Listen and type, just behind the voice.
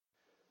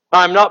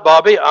I'm not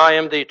Bobby. I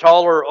am the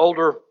taller,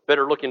 older,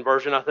 better looking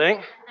version, I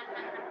think.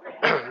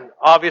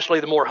 Obviously,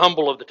 the more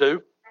humble of the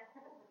two.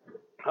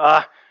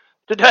 Uh,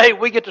 Today,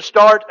 we get to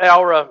start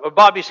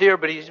Bobby's here,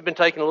 but he's been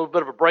taking a little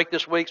bit of a break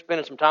this week,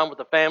 spending some time with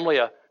the family,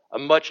 a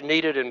much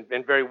needed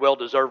and very well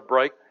deserved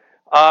break.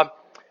 Uh,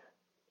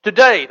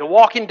 Today, The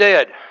Walking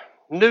Dead,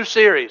 new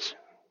series.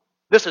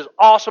 This is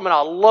awesome, and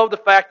I love the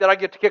fact that I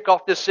get to kick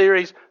off this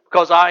series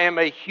because I am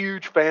a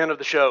huge fan of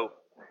the show.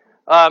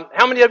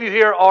 How many of you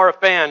here are a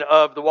fan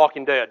of The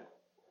Walking Dead?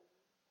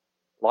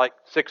 Like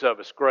 6 of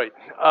us. Great.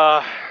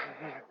 All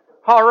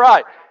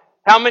right.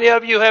 How many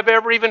of you have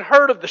ever even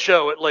heard of the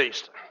show, at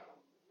least?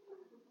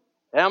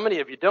 How many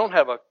of you don't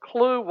have a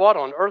clue what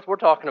on earth we're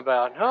talking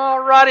about? All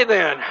righty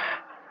then.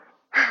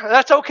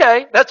 That's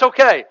okay. That's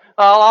okay.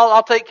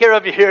 I'll take care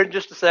of you here in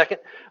just a second.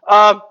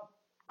 I'm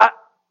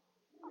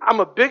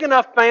a big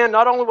enough fan.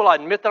 Not only will I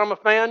admit that I'm a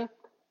fan,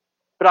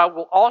 but I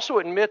will also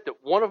admit that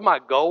one of my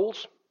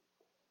goals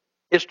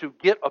is to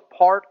get a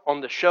part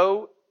on the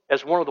show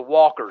as one of the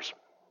walkers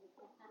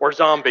or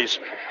zombies.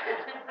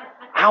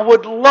 I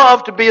would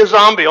love to be a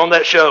zombie on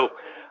that show.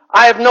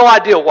 I have no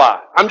idea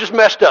why. I'm just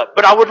messed up.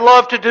 But I would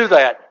love to do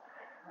that.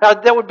 Now,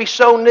 that would be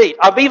so neat.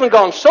 I've even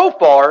gone so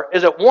far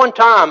as at one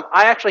time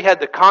I actually had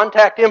the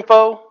contact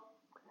info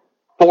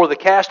for the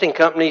casting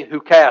company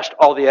who cast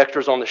all the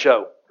extras on the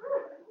show.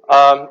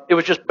 It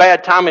was just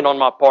bad timing on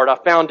my part. I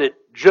found it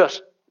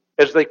just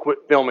as they quit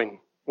filming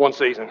one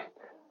season.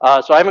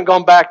 So I haven't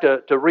gone back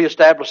to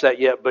reestablish that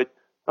yet, but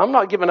I'm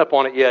not giving up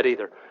on it yet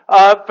either.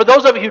 For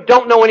those of you who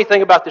don't know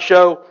anything about the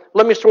show,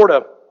 let me sort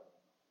of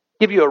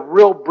give you a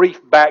real brief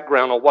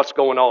background on what's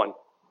going on.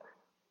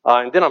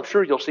 And then I'm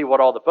sure you'll see what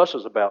all the fuss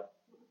is about.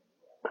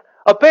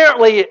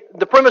 Apparently,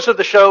 the premise of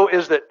the show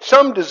is that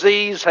some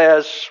disease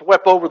has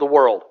swept over the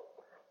world.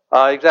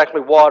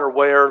 Exactly what or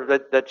where,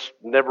 that's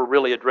never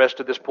really addressed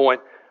to this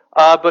point.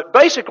 But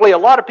basically, a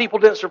lot of people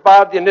didn't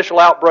survive the initial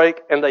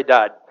outbreak, and they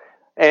died.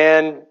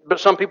 But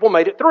some people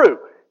made it through.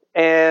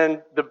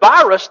 And the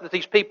virus that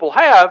these people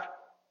have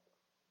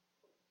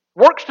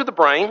works to the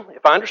brain,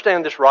 if I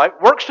understand this right,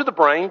 works to the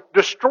brain,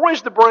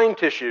 destroys the brain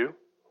tissue.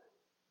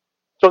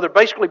 So they're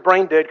basically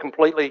brain dead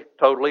completely,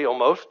 totally,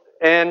 almost.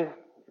 And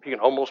if you can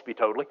almost be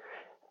totally.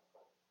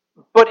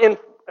 But in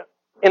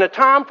a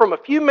time from a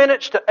few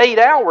minutes to 8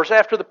 hours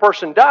after the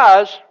person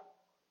dies,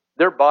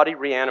 their body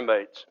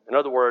reanimates. In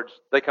other words,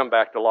 they come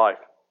back to life.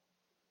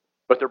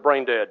 But they're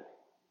brain dead.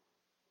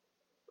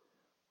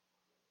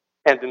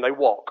 And then they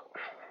walk.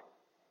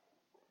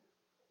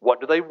 What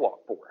do they walk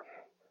for?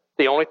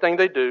 The only thing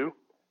they do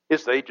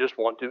is they just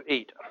want to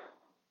eat.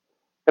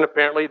 And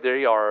apparently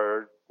they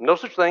are no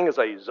such thing as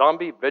a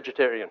zombie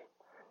vegetarian.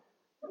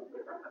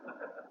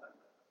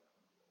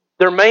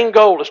 Their main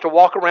goal is to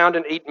walk around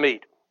and eat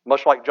meat,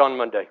 much like John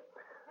Monday.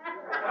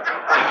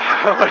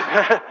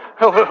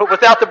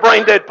 Without the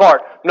brain dead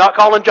part. I'm not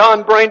calling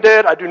John brain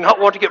dead. I do not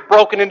want to get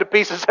broken into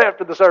pieces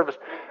after the service.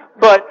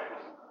 But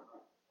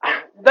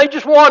they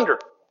just wander.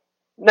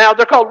 Now,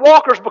 they're called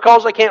walkers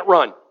because they can't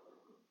run.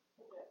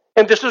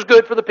 And this is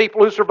good for the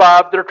people who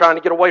survived that are trying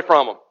to get away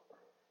from them.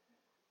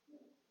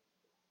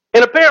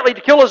 And apparently,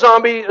 to kill a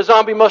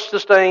zombie must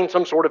sustain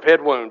some sort of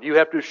head wound. You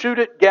have to shoot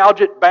it,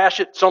 gouge it, bash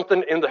it,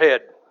 something in the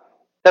head.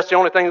 That's the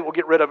only thing that will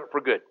get rid of it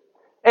for good.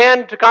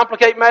 And to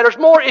complicate matters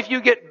more, if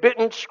you get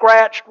bitten,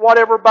 scratched,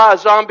 whatever, by a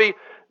zombie,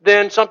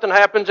 then something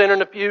happens, and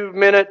in a few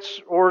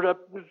minutes or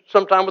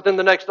sometime within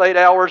the next 8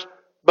 hours,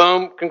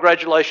 boom,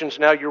 congratulations,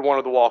 now you're one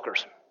of the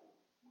walkers.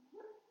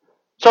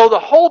 So the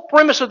whole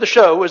premise of the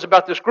show is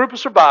about this group of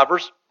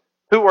survivors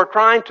who are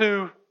trying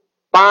to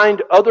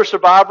find other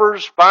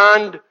survivors,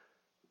 find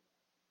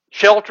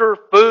shelter,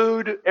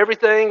 food,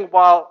 everything,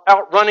 while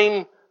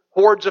outrunning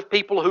hordes of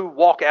people who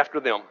walk after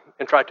them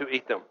and try to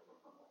eat them.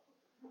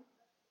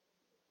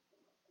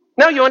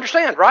 Now you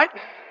understand, right?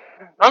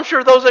 I'm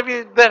sure those of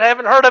you that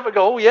haven't heard of it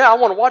go, oh yeah, I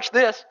want to watch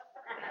this.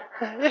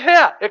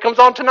 Yeah, it comes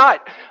on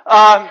tonight.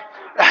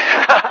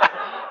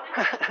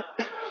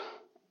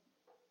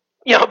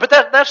 But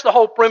that's the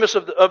whole premise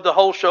of the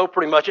whole show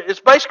pretty much. It's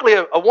basically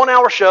a 1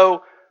 hour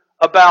show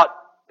about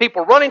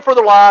people running for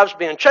their lives,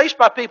 being chased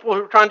by people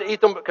who are trying to eat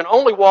them but can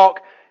only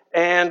walk,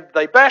 and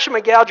they bash them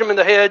and gouge them in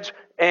the heads,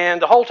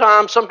 and the whole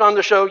time, sometime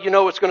the show,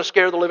 it's going to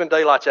scare the living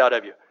daylights out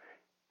of you.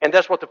 And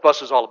that's what the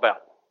fuss is all about.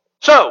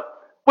 So,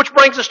 which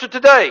brings us to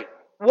today.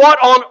 What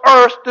on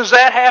earth does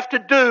that have to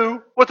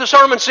do with the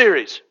sermon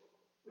series?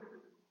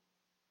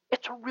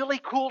 It's a really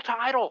cool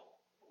title.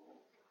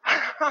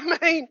 I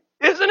mean,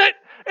 isn't it?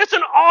 It's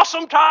an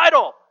awesome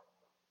title.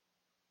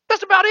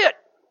 That's about it.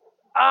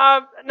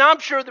 Now, I'm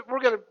sure that we're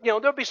going to,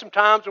 there'll be some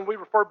times when we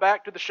refer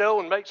back to the show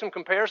and make some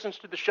comparisons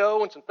to the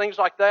show and some things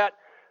like that.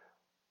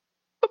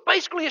 But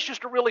basically, it's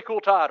just a really cool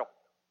title.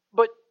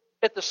 But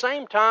at the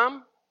same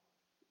time,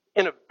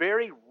 in a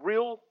very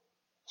real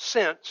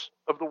sense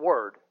of the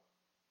word,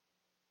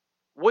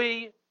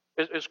 we,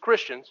 as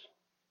Christians,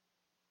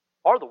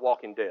 are the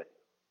walking dead.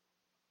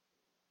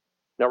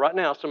 Now, right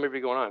now, some of you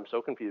are going, I'm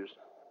so confused.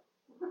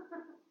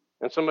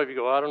 And some of you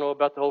go, I don't know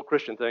about the whole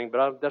Christian thing,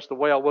 but that's the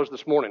way I was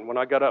this morning when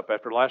I got up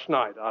after last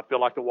night. I feel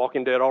like the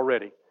walking dead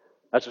already.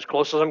 That's as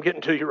close as I'm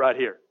getting to you right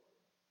here.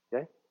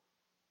 Okay?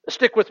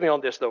 Stick with me on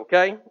this, though,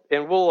 okay?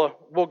 And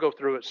we'll go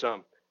through it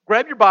some.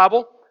 Grab your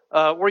Bible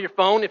or your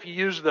phone if you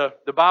use the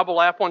Bible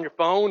app on your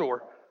phone,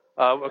 or,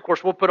 of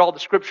course, we'll put all the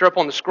scripture up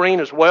on the screen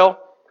as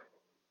well.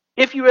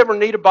 If you ever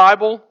need a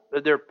Bible,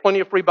 there are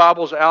plenty of free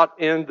Bibles out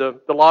in the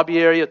lobby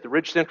area at the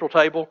Ridge Central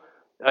table.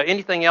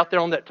 Anything out there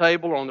on that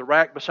table or on the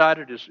rack beside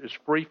it is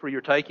free for your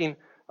taking.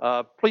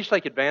 Please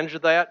take advantage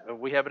of that.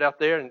 We have it out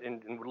there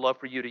and would love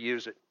for you to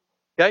use it.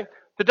 Okay?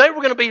 Today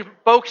we're going to be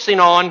focusing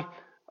on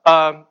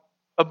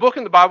a book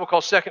in the Bible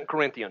called 2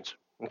 Corinthians.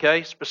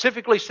 Okay?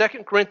 Specifically 2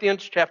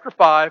 Corinthians chapter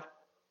 5,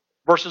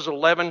 verses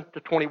 11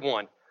 to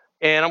 21.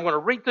 And I'm going to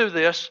read through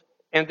this,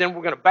 and then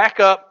we're going to back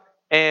up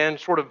and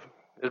sort of,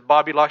 as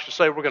Bobby likes to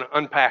say, we're going to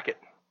unpack it.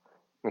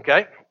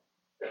 Okay?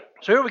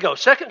 So here we go.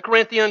 2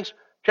 Corinthians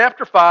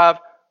chapter 5,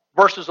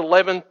 verses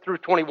 11 through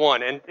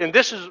 21. And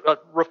this is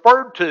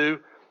referred to,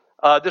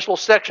 this little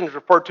section is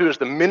referred to as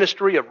the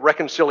ministry of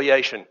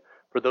reconciliation,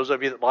 for those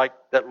of you that like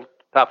that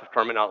type of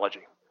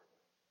terminology.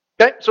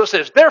 Okay, so it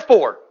says,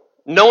 therefore,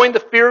 knowing the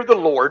fear of the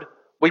Lord,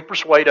 we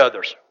persuade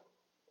others.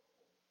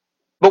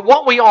 But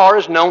what we are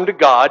is known to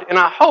God, and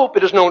I hope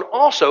it is known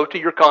also to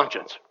your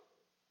conscience.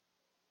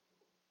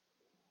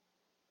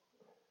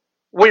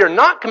 We are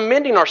not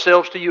commending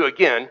ourselves to you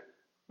again,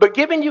 but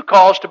giving you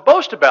cause to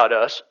boast about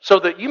us, so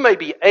that you may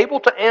be able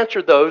to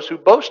answer those who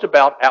boast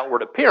about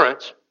outward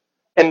appearance,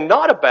 and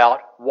not about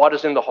what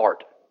is in the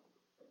heart.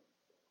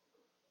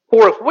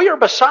 For if we are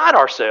beside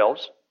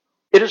ourselves,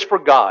 it is for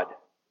God.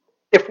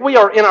 If we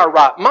are in our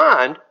right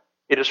mind,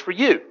 it is for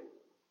you.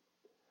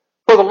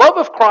 For the love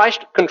of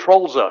Christ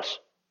controls us,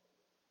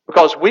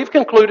 because we've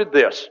concluded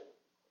this,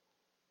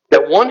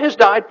 that one has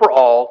died for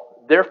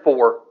all,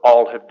 therefore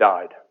all have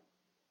died.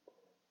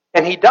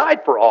 And he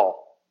died for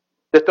all,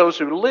 that those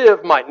who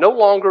live might no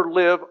longer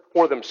live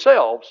for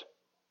themselves,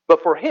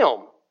 but for him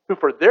who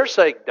for their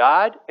sake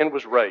died and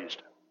was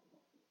raised.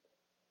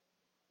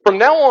 From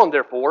now on,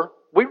 therefore,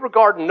 we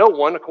regard no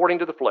one according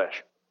to the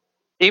flesh.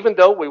 Even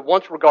though we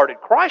once regarded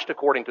Christ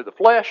according to the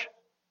flesh,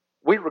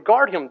 we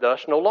regard him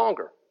thus no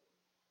longer.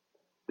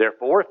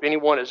 Therefore, if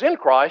anyone is in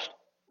Christ,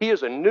 he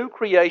is a new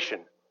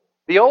creation.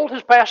 The old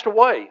has passed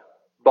away.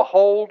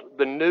 Behold,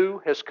 the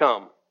new has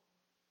come.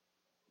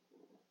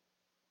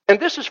 And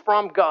this is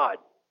from God,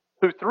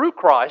 who through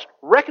Christ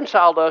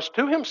reconciled us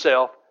to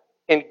himself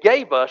and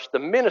gave us the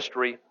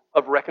ministry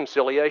of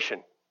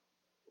reconciliation.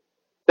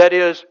 That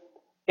is,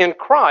 in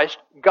Christ,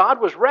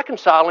 God was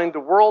reconciling the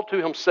world to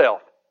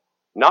himself,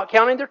 not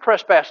counting their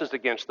trespasses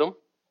against them,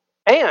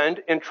 and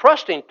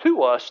entrusting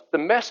to us the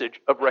message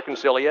of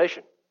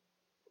reconciliation.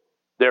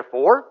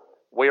 Therefore,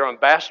 we are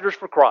ambassadors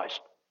for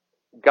Christ,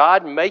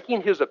 God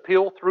making his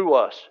appeal through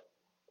us.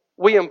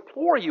 We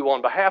implore you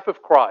on behalf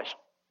of Christ,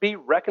 be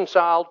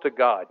reconciled to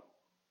God.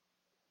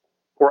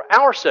 For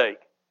our sake,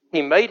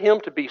 he made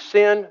him to be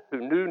sin who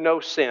knew no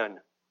sin,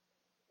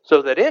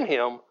 so that in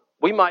him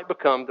we might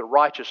become the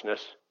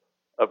righteousness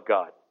of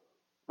God.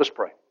 Let's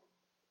pray.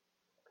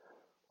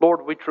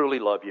 Lord, we truly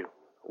love you.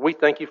 We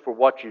thank you for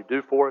what you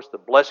do for us, the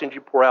blessings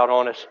you pour out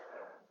on us,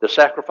 the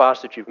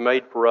sacrifice that you've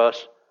made for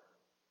us.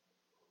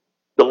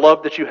 The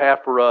love that you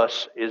have for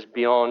us is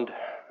beyond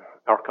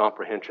our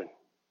comprehension.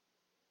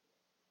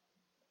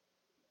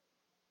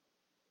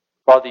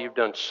 Father, you've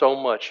done so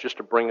much just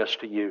to bring us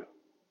to you.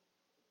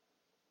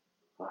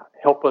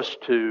 Help us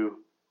to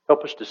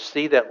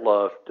see that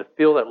love, to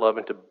feel that love,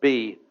 and to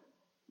be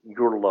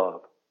your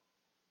love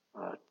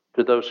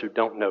to those who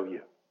don't know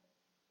you,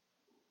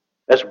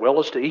 as well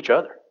as to each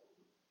other.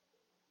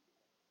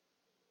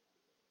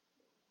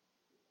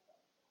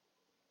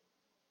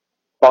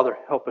 Father,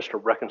 help us to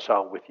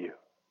reconcile with you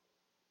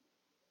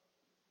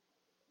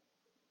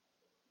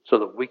so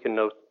that we can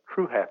know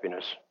true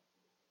happiness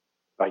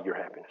by your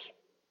happiness.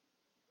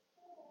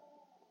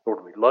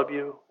 Lord, we love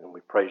you and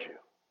we praise you.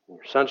 In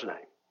your Son's name,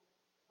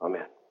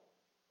 amen.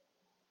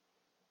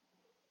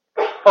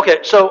 Okay,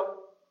 so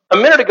a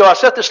minute ago I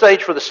set the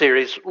stage for the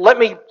series. Let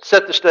me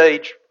set the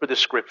stage for this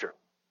scripture.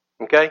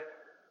 Okay?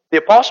 The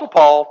Apostle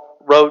Paul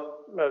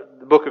wrote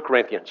the book of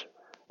Corinthians.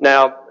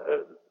 Now,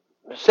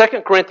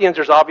 2 Corinthians,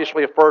 there's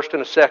obviously a first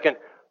and a second.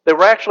 There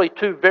were actually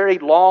two very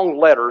long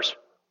letters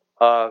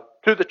to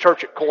the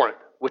church at Corinth,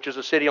 which is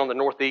a city on the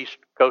northeast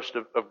coast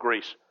of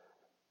Greece.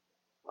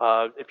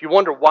 If you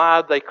wonder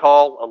why they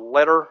call a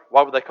letter,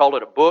 why would they call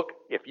it a book?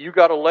 If you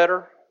got a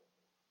letter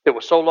that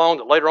was so long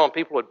that later on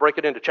people would break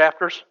it into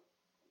chapters,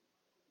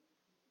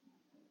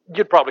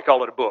 you'd probably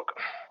call it a book.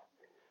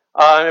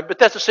 But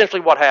that's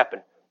essentially what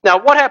happened. Now,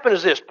 what happened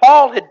is this.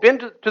 Paul had been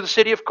to the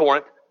city of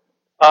Corinth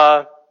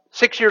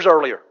 6 years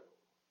earlier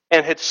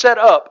and had set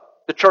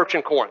up the church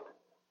in Corinth.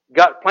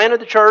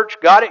 Planted the church,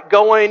 got it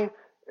going.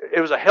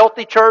 It was a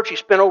healthy church. He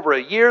spent over a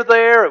year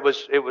there. It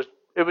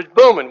was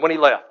booming when he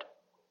left.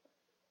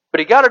 But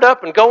he got it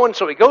up and going,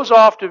 so he goes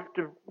off to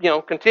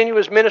continue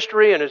his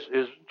ministry and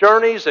his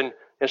journeys and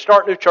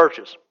start new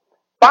churches.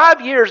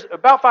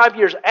 about 5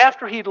 years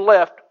after he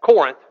left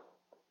Corinth,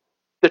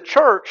 the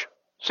church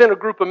sent a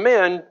group of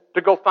men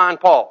to go find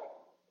Paul.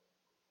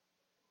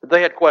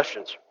 They had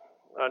questions.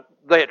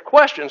 They had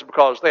questions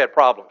because they had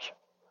problems.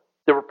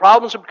 There were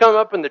problems that would come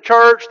up in the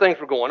church. Things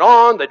were going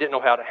on. They didn't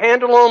know how to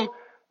handle them.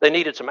 They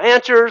needed some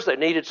answers. They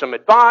needed some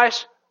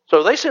advice.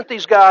 So they sent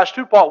these guys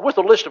to Paul with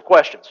a list of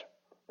questions.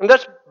 And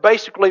that's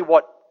basically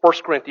what 1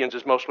 Corinthians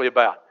is mostly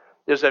about,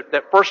 is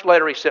that first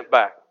letter he sent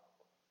back.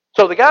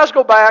 So the guys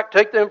go back,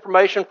 take the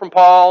information from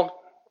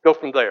Paul, go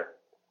from there.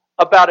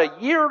 About a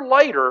year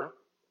later,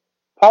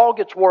 Paul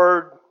gets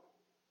word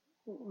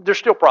there's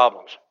still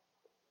problems.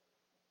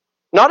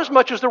 Not as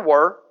much as there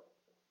were.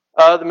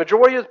 The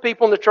majority of the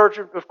people in the church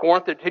of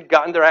Corinth had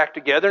gotten their act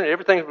together and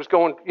everything was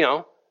going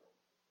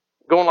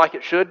like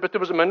it should, but there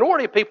was a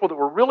minority of people that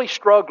were really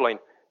struggling,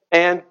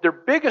 and their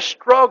biggest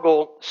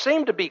struggle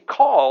seemed to be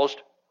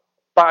caused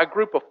by a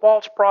group of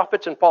false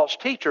prophets and false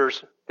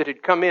teachers that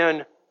had come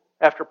in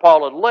after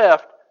Paul had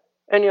left,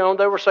 and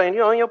they were saying,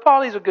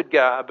 Paul, he's a good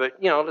guy, but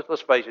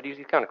let's face it, he's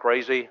kind of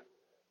crazy.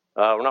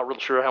 We're not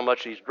really sure how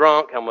much he's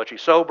drunk, how much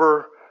he's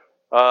sober.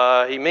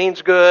 He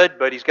means good,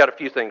 but he's got a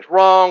few things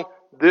wrong.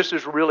 This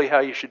is really how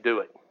you should do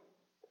it.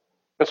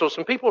 And so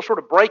some people are sort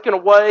of breaking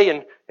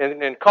away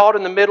and caught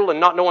in the middle and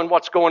not knowing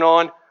what's going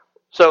on.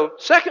 So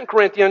 2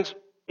 Corinthians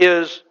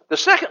is the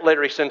second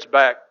letter he sends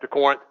back to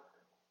Corinth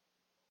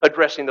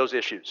addressing those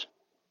issues.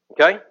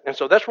 Okay? And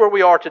so that's where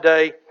we are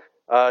today,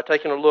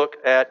 taking a look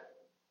at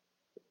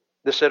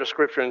this set of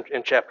Scripture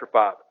in chapter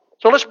 5.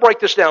 So let's break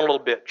this down a little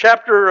bit.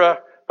 Chapter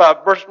 5,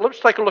 let's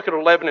take a look at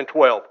 11 and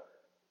 12.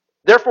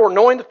 Therefore,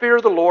 knowing the fear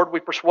of the Lord, we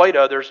persuade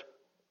others.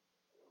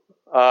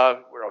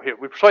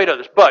 We persuade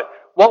others. But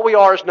what we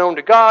are is known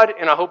to God,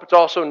 and I hope it's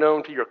also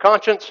known to your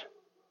conscience.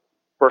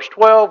 Verse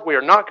 12, we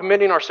are not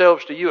committing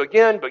ourselves to you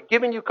again, but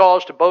giving you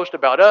cause to boast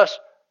about us,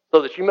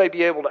 so that you may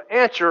be able to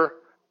answer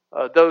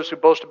those who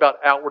boast about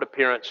outward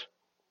appearance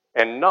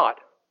and not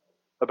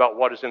about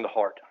what is in the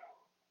heart.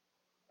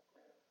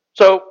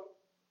 So,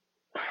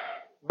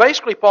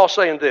 basically Paul's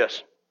saying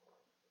this.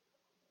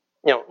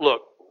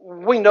 Look,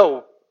 we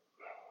know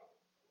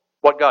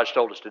what God's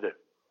told us to do.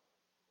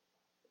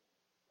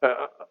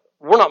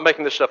 We're not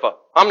making this stuff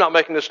up. I'm not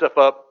making this stuff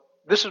up.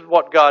 This is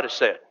what God has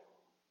said.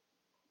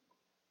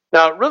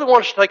 Now, I really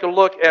want us to take a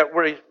look at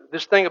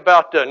this thing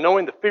about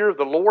knowing the fear of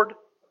the Lord.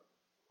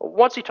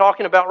 What's he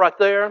talking about right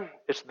there?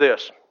 It's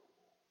this.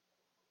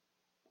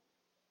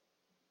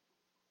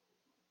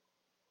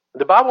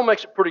 The Bible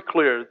makes it pretty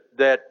clear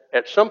that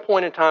at some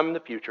point in time in the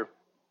future,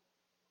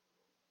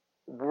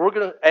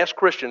 as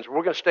Christians,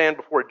 we're going to stand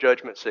before a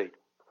judgment seat,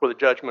 before the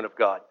judgment of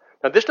God.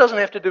 Now, this doesn't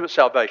have to do with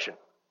salvation,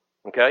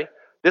 okay?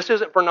 This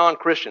isn't for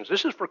non-Christians.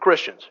 This is for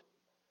Christians.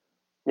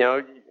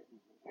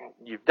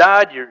 You've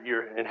died,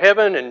 you're in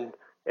heaven,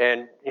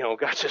 and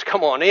God says,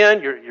 come on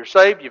in, you're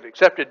saved, you've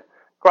accepted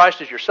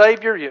Christ as your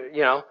Savior,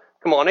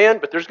 come on in.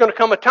 But there's going to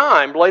come a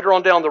time later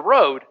on down the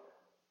road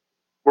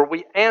where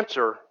we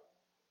answer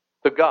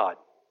to God.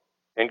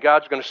 And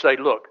God's going to say,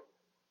 look,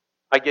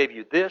 I gave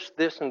you this,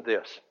 this, and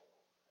this.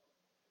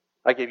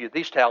 I gave you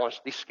these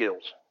talents, these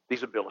skills,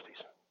 these abilities.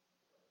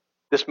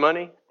 This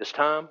money, this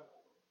time.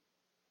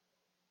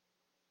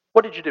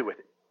 What did you do with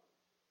it?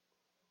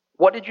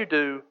 What did you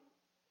do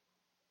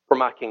for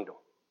my kingdom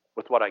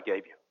with what I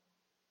gave you?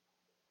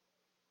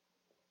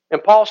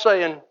 And Paul's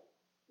saying,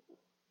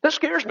 that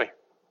scares me.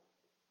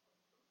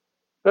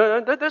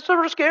 That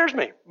sort of scares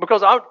me.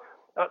 Because I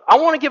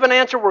want to give an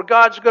answer where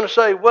God's going to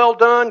say, well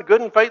done,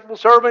 good and faithful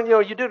servant,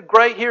 you did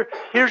great,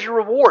 here's your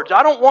rewards.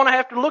 I don't want to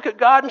have to look at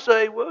God and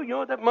say, well,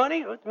 that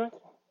money,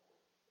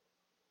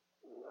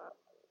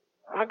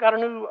 I got a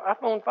new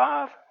iPhone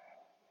 5.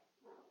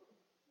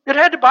 It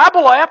had the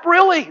Bible app,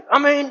 really. I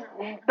mean,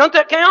 doesn't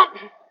that count?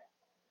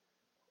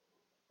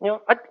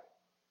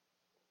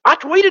 I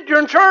tweeted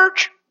during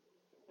church.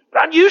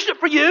 I used it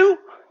for you.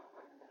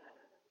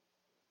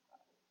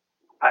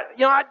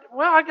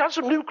 I got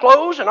some new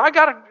clothes, and I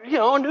got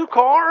a new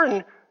car,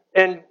 and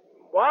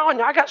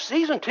I got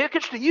season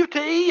tickets to UT,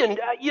 and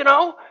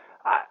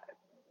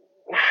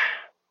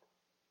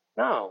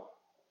no,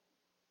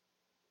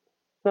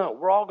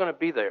 we're all going to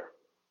be there.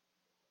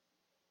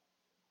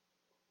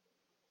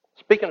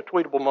 Speaking of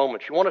tweetable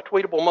moments, you want a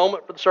tweetable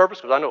moment for the service?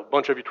 Because I know a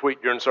bunch of you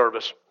tweet during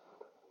service.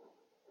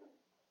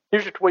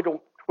 Here's your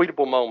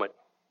tweetable moment.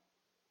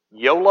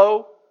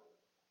 YOLO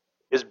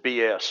is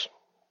BS.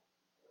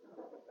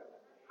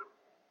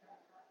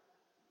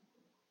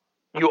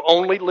 You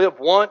only live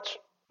once?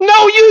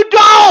 No, you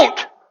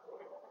don't!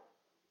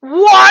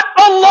 What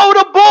a load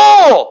of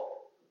bull!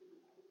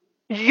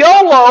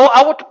 YOLO,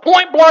 I want to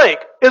point blank,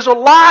 is a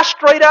lie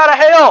straight out of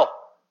hell.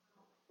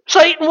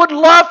 Satan would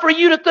love for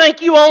you to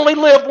think you only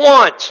live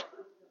once.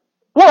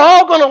 We're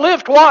all going to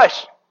live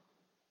twice.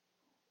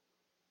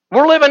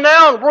 We're living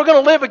now and we're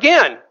going to live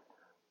again.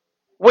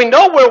 We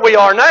know where we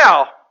are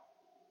now.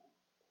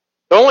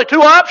 There are only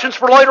two options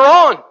for later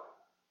on.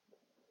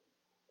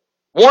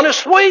 One is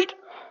sweet.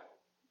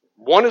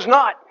 One is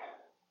not.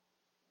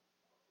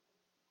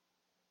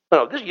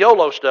 No, this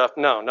YOLO stuff,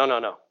 no.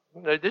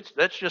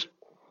 That's just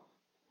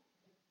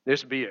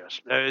this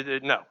BS.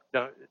 No.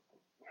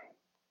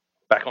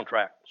 Back on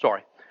track.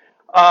 Sorry.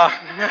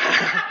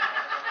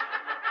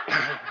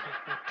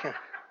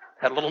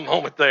 Had a little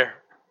moment there.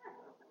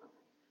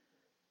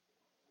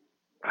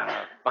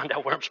 Find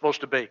out where I'm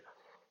supposed to be.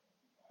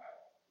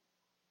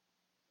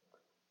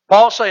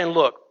 Paul's saying,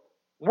 look,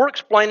 we're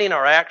explaining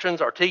our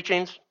actions, our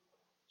teachings,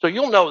 so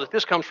you'll know that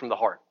this comes from the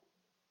heart.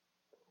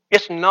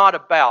 It's not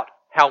about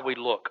how we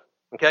look.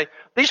 Okay?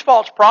 These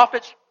false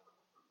prophets,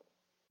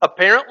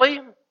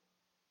 apparently,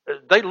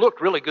 they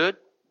looked really good,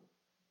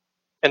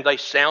 and they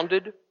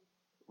sounded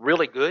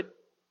really good.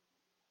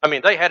 I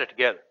mean, they had it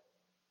together.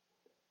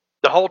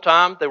 The whole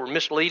time they were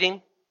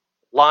misleading,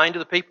 lying to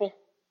the people.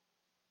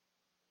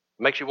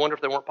 Makes you wonder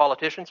if they weren't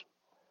politicians.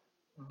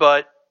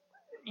 But,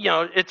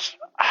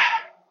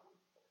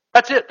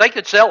 that's it. They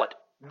could sell it.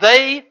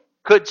 They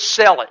could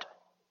sell it.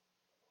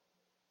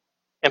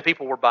 And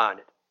people were buying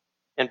it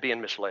and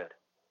being misled.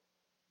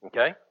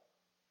 Okay?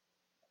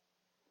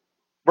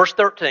 Verse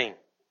 13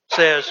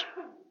 says,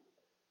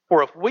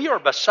 for if we are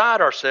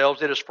beside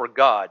ourselves, it is for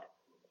God.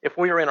 If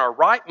we are in our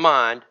right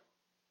mind,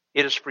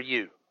 it is for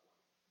you.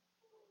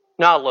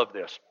 Now, I love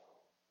this.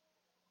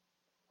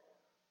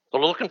 It's a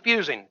little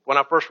confusing when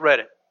I first read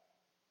it.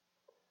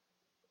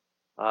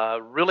 I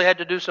really had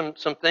to do some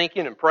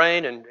thinking and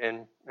praying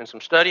and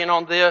some studying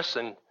on this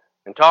and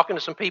talking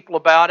to some people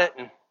about it.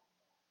 And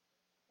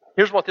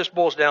here's what this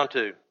boils down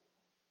to.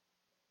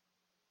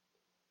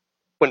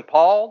 When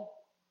Paul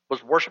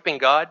was worshiping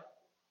God,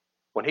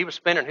 when he was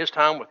spending his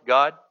time with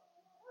God,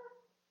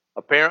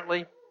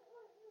 apparently,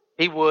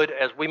 he would,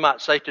 as we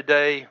might say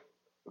today,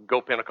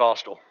 go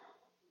Pentecostal.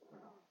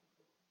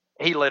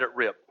 He let it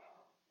rip.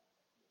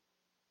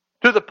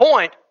 To the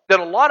point that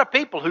a lot of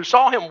people who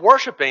saw him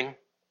worshiping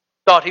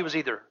thought he was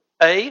either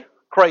A,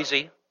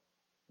 crazy,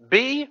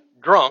 B,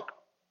 drunk,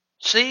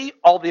 C,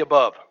 all the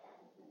above.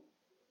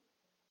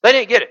 They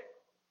didn't get it.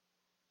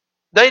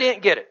 They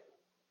didn't get it.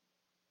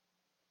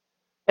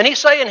 And he's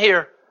saying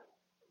here,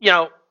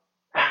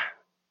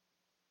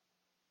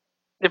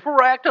 if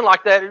we're acting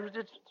like that,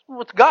 it's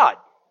with God.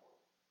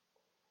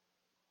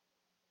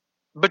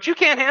 But you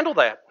can't handle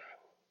that.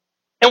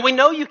 And we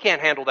know you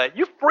can't handle that.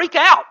 You freak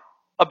out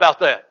about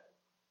that.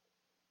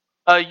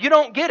 You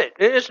don't get it.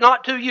 It's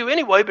not to you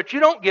anyway, but you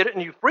don't get it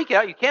and you freak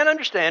out. You can't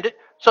understand it.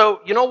 So,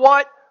 you know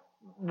what?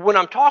 When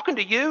I'm talking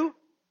to you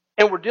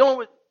and we're dealing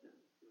with,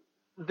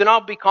 then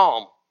I'll be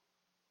calm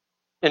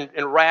and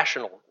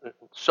rational and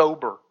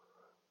sober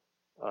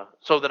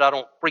so that I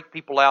don't freak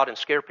people out and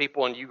scare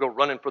people and you go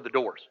running for the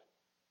doors.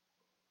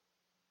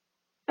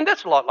 And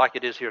that's a lot like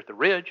it is here at the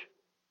Ridge.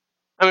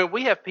 I mean,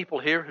 we have people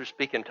here who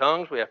speak in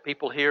tongues. We have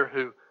people here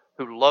who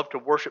love to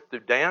worship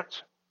through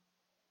dance.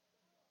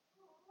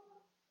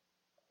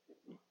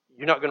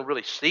 You're not going to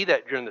really see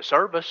that during the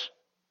service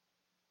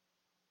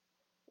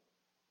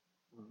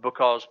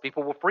because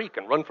people will freak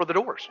and run for the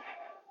doors.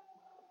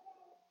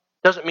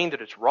 Doesn't mean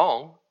that it's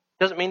wrong.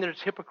 Doesn't mean that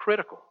it's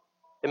hypocritical.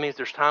 It means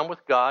there's time with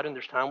God and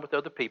there's time with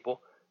other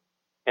people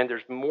and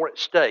there's more at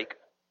stake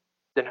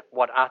than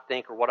what I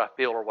think or what I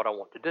feel or what I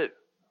want to do.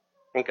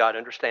 And God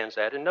understands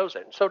that and knows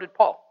that. And so did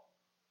Paul.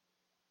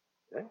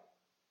 Okay?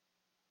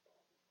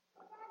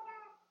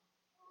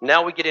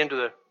 Now we get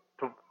into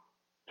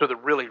the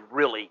really,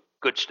 really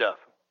good stuff.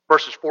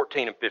 Verses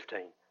 14 and 15.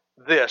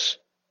 This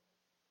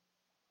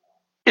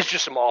is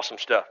just some awesome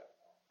stuff.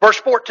 Verse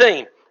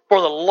 14.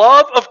 For the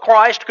love of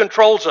Christ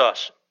controls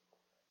us,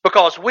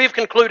 because we've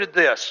concluded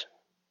this,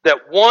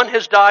 that one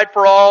has died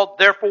for all,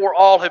 therefore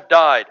all have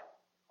died.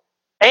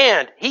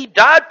 And he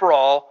died for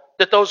all,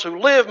 that those who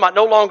live might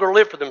no longer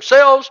live for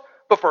themselves,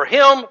 but for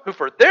him who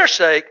for their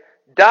sake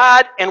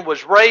died and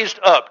was raised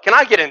up. Can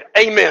I get an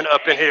amen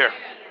up in here?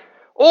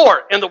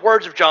 Or, in the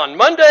words of John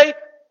Monday,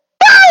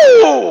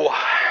 boo!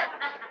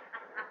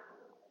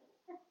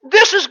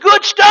 This is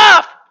good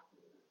stuff.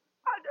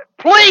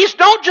 Please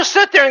don't just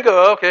sit there and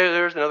go, okay,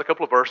 there's another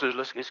couple of verses.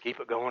 Let's just keep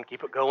it going,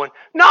 keep it going.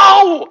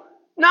 No!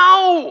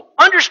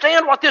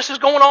 Understand what this is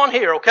going on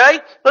here, okay?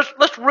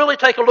 Let's really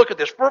take a look at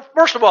this.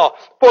 First of all,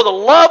 for the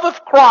love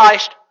of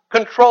Christ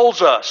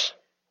controls us.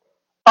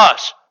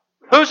 Us.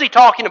 Who's he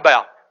talking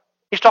about?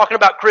 He's talking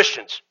about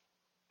Christians.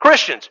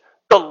 Christians.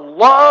 The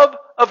love,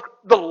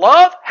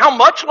 how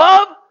much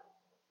love?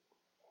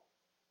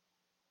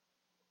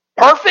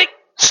 Perfect,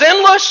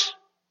 sinless,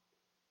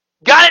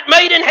 got it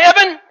made in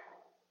heaven,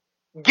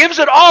 gives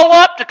it all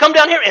up to come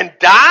down here and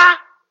die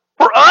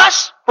for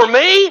us, for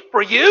me,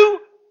 for you,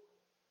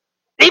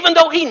 even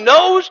though he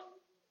knows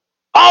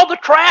all the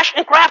trash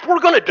and crap we're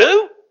going to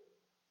do.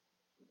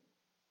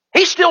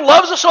 He still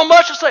loves us so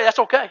much to say, that's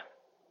okay.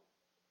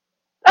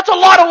 That's a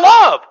lot of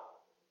love.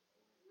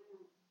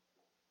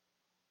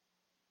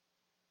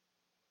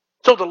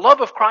 So the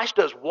love of Christ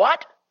does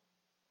what?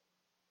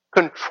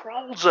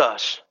 Controls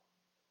us.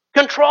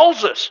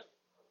 Controls us.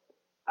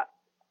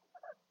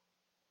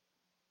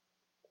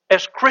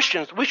 As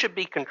Christians, we should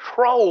be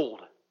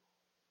controlled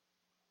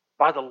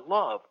by the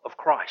love of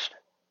Christ.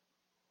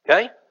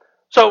 Okay?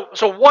 So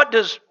what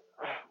does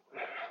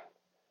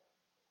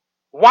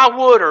why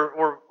would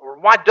or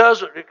why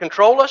does it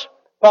control us?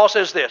 Paul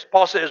says this.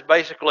 Paul says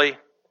basically,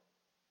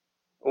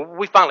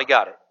 we finally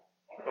got it.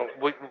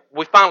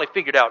 We finally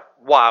figured out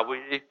why.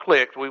 It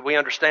clicked. We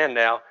understand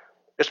now.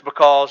 It's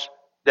because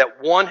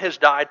that one has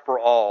died for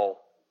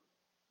all,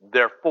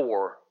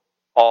 therefore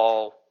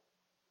all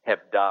have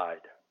died.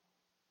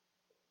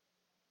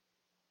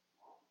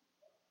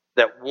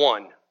 That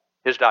one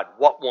has died.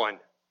 What one?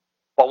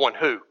 What one?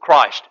 Who?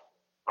 Christ.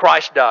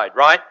 Christ died,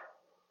 right?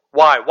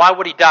 Why? Why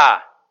would he die?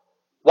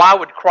 Why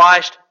would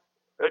Christ,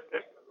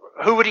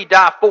 who would he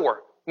die for?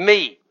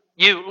 Me.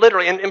 You,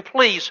 literally. And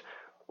please,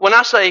 when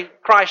I say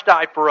Christ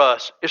died for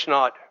us, it's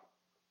not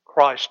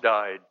Christ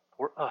died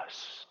for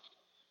us.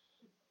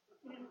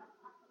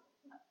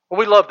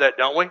 We love that,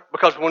 don't we?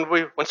 Because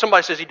when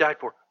somebody says he died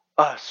for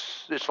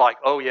us, it's like,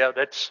 oh yeah,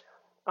 that's,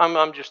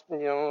 I'm just, I'm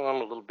a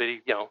little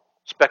bitty,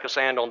 speck of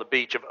sand on the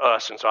beach of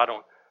us, and so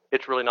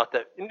it's really not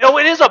that. No,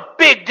 it is a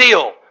big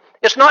deal.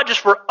 It's not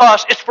just for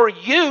us, it's for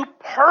you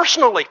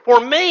personally, for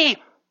me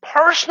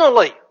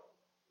personally.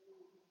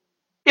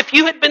 If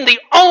you had been the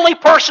only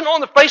person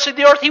on the face of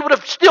the earth, he would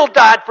have still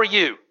died for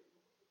you.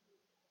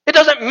 It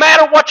doesn't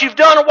matter what you've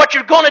done or what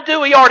you're going to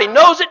do, he already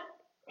knows it.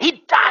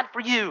 He died for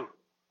you,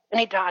 and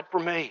he died for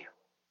me.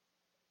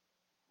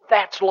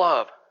 That's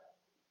love.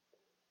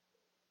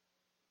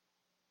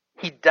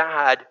 He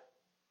died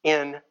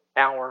in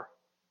our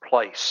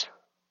place.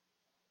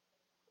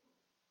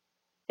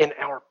 In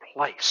our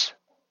place,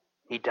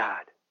 he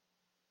died.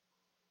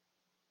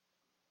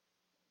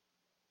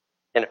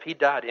 And if he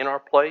died in our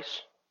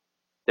place,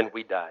 then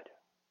we died.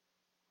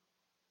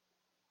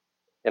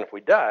 And if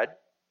we died,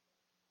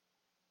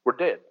 we're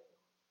dead.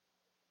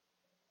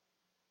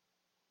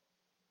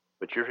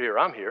 But you're here,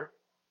 I'm here.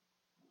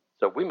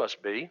 So we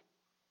must be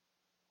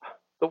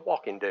the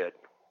walking dead.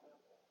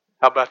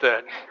 How about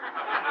that?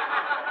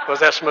 Was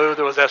that smooth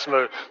or was that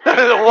smooth?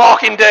 The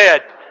walking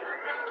dead.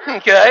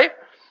 Okay?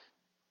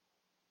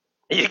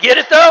 You get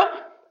it though?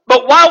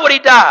 But why would he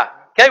die?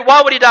 Okay,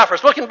 why would he die for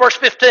us? Look in verse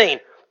 15.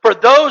 For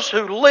those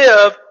who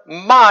live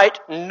might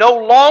no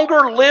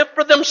longer live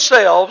for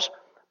themselves,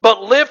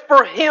 but live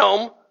for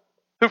him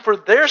who for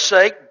their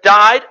sake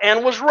died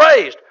and was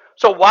raised.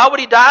 So why would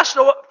he die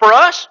for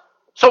us?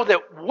 So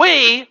that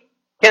we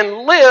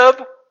can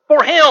live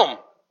for him.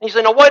 And you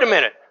say, no, wait a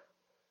minute.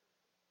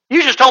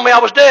 You just told me I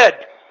was dead.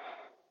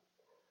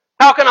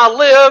 How can I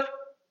live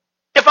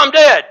if I'm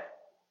dead?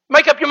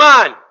 Make up your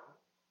mind.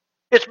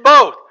 It's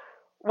both.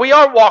 We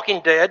are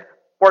walking dead.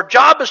 Our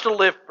job is to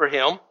live for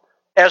him.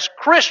 As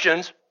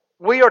Christians,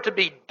 we are to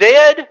be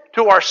dead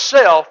to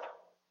ourselves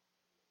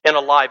and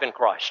alive in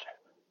Christ.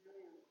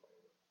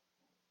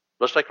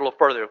 Let's take it a little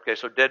further. Okay,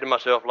 so dead to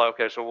myself.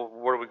 Okay, so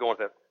where are we going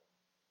with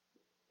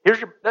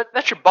that?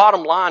 That's your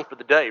bottom line for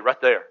the day right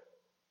there.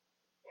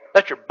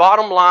 That's your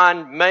bottom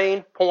line,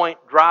 main point,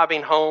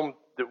 driving home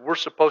that we're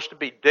supposed to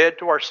be dead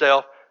to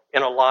ourselves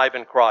and alive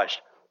in Christ.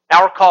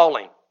 Our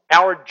calling,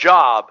 our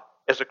job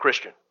as a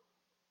Christian,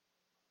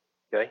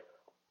 okay,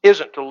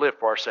 isn't to live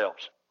for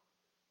ourselves.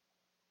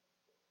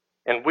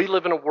 And we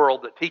live in a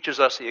world that teaches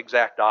us the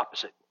exact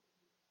opposite.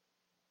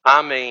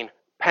 I mean,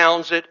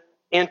 pounds it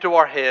into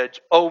our heads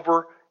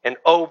over and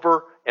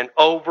over and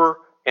over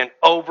and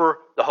over,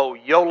 the whole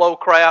YOLO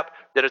crap,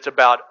 that it's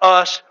about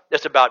us,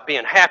 it's about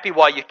being happy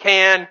while you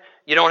can,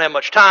 you don't have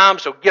much time,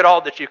 so get all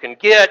that you can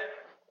get,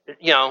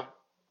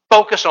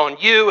 focus on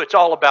you, it's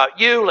all about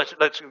you,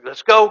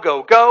 let's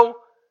go.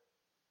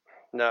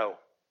 No.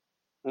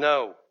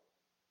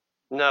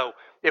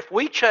 If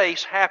we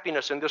chase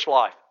happiness in this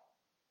life,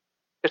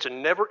 it's a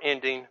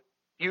never-ending,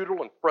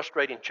 futile, and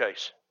frustrating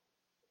chase.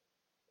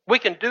 We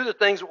can do the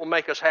things that will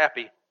make us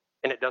happy,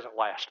 and it doesn't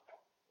last.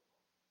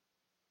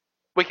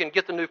 We can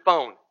get the new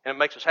phone, and it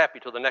makes us happy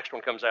till the next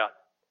one comes out.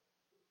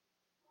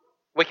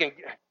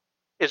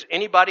 Is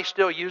anybody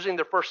still using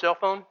their first cell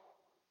phone?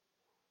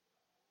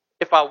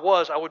 If I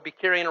was, I would be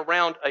carrying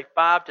around a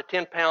 5 to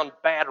 10 pound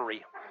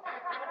battery.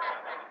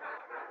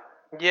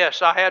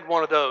 Yes, I had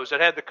one of those.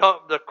 It had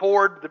the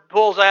cord that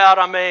pulls out.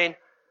 I mean,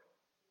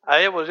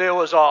 it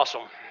was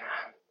awesome.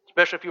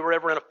 Especially if you were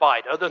ever in a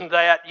fight. Other than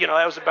that,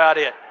 that was about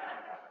it.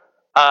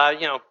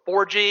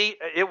 4G,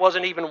 it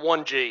wasn't even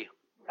 1G.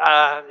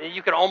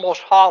 You could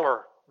almost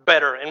holler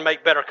better and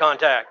make better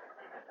contact.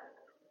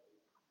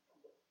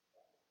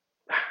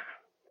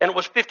 And it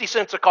was 50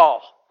 cents a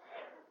call.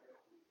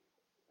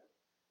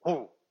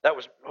 That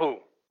was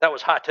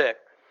high tech.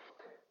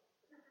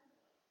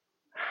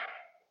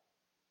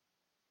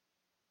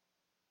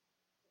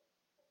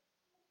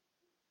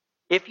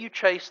 If you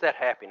chase that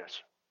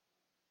happiness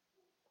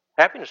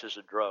is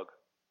a drug.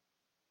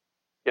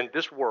 In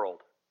this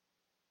world,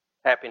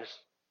 happiness.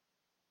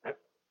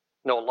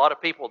 A lot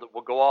of people that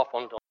will go off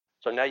on.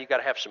 So now you got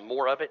to have some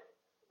more of it.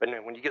 But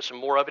then when you get some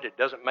more of it, it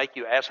doesn't make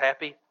you as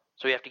happy.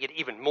 So you have to get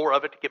even more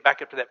of it to get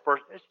back up to that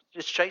first. It's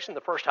just chasing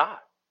the first high.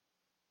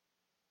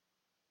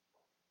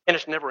 And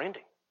it's never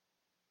ending.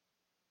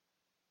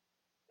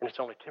 And it's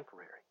only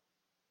temporary.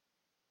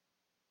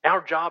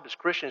 Our job as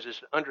Christians is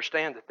to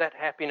understand that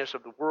happiness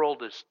of the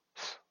world is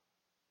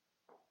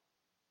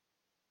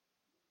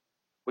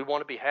We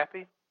want to be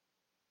happy.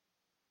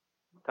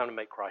 Time to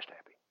make Christ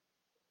happy.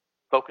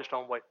 Focused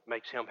on what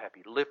makes Him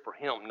happy. Live for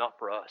Him, not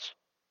for us.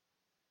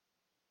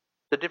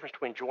 The difference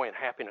between joy and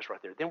happiness right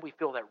there. Then we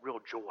feel that real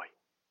joy.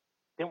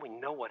 Then we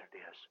know what it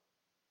is.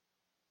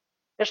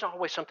 It's not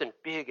always something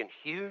big and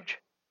huge.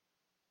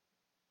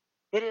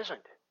 It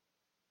isn't.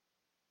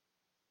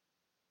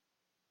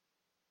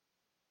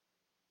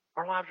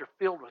 Our lives are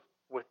filled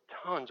with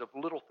tons of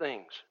little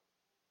things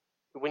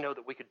that we know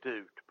that we could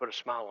do to put a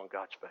smile on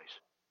God's face.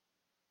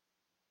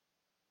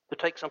 To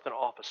take something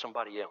off of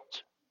somebody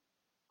else.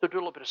 To do a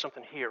little bit of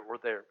something here or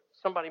there.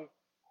 Somebody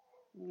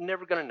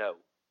never going to know.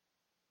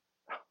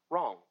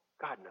 Wrong.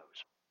 God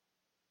knows.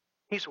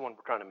 He's the one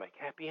we're trying to make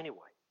happy anyway.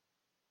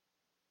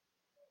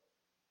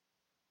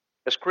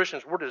 As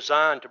Christians, we're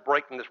designed to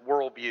break from this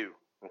worldview.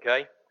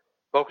 Okay?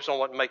 Focus on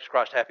what makes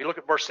Christ happy. Look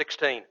at verse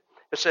 16.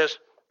 It says,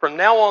 "From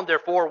now on,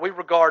 therefore, we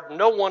regard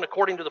no one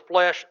according to the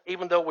flesh,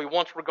 even though we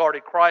once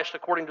regarded Christ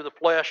according to the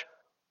flesh,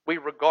 we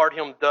regard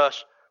him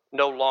thus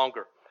no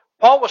longer."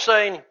 Paul was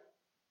saying,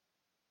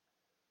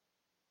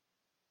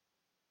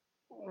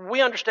 we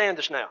understand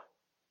this now,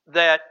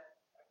 that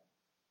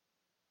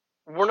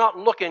we're not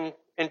looking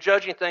and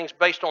judging things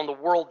based on the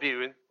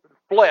worldview.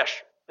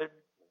 Flesh,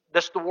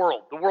 that's the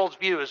world. The world's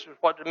view is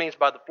what it means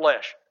by the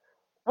flesh.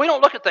 We don't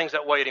look at things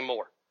that way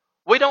anymore.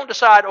 We don't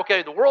decide,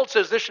 okay, the world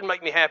says this should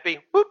make me happy.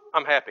 Whoop,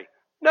 I'm happy.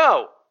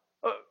 No.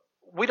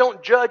 We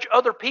don't judge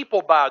other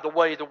people by the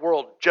way the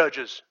world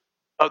judges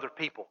other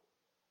people.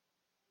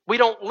 We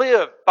don't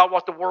live by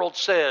what the world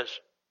says.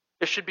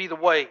 It should be the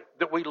way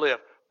that we live.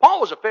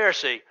 Paul was a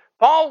Pharisee.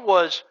 Paul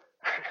was,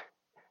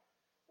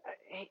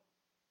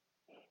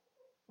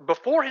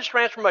 before his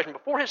transformation,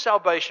 before his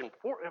salvation,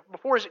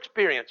 before his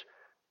experience,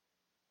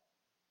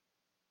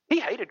 he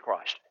hated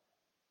Christ.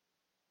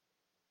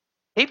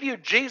 He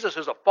viewed Jesus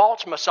as a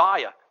false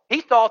Messiah.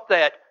 He thought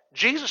that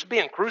Jesus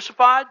being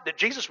crucified, that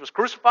Jesus was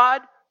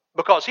crucified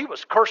because he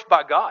was cursed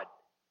by God.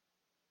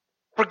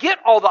 Forget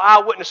all the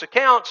eyewitness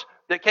accounts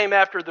that came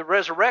after the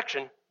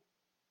resurrection.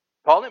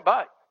 Paul didn't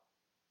buy it.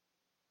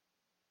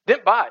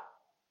 Didn't buy it.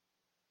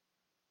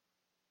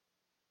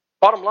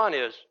 Bottom line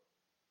is,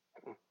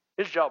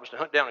 his job was to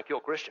hunt down and kill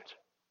Christians.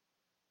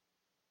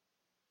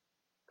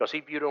 Because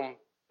he viewed them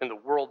in the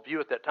world view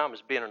at that time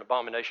as being an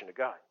abomination to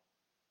God.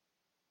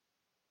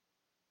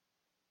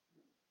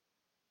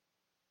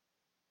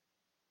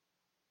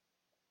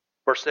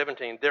 Verse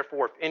 17,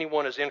 "Therefore, if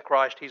anyone is in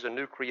Christ, he's a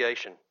new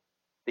creation.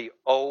 The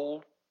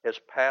old has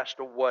passed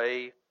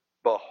away.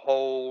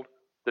 Behold,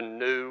 the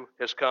new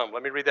has come."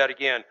 Let me read that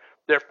again.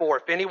 "Therefore,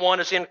 if anyone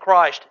is in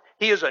Christ,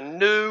 he is a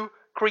new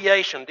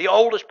creation. The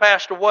old has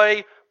passed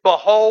away.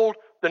 Behold,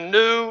 the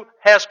new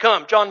has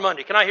come." John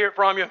Mundy, can I hear it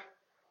from you?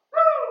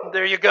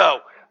 There you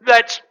go.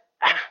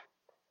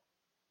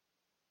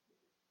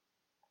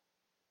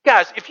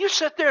 Guys, if you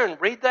sit there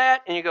and read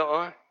that and you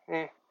go,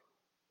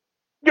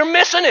 you're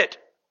missing it.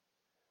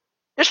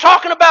 It's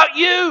talking about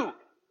you.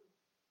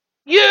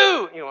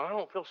 You. I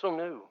don't feel so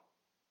new.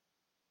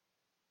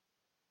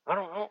 I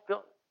don't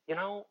feel,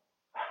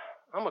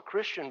 I'm a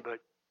Christian, but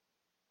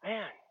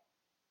man,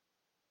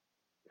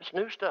 this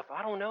new stuff,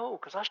 I don't know,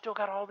 because I still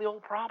got all the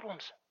old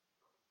problems.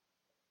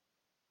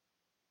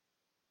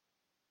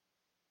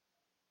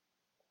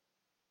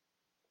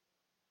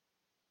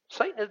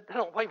 Satan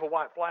doesn't wave a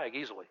white flag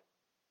easily.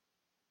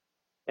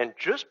 And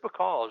just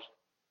because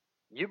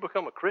you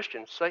become a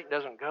Christian, Satan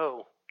doesn't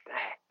go,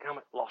 "Damn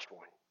it, lost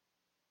one.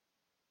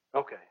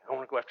 Okay, I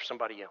want to go after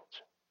somebody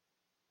else."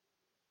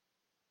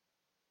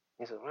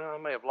 He says, "Well, I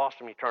may have lost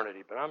him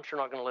eternity, but I'm sure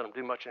not going to let him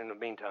do much in the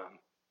meantime."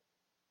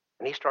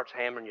 And he starts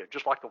hammering you,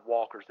 just like the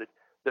walkers.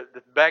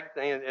 The bad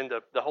thing in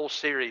the whole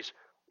series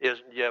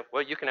is,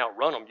 well, you can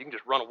outrun them. You can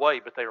just run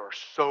away, but there are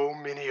so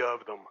many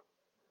of them.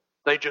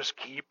 They just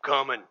keep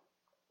coming.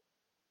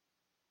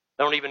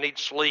 They don't even need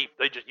sleep.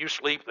 You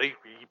sleep, they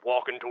keep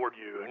walking toward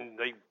you, and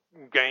they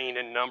gain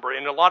in number.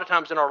 And a lot of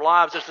times in our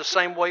lives, it's the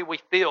same way we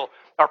feel.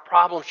 Our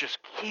problems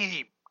just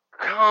keep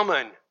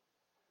coming.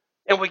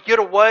 And we get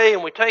away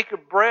and we take a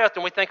breath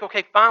and we think,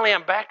 okay, finally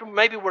I'm back to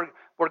maybe where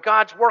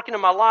God's working in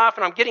my life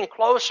and I'm getting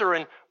closer.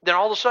 And then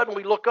all of a sudden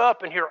we look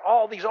up and hear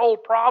all these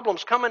old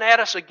problems coming at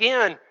us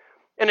again.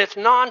 And it's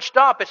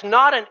nonstop. It's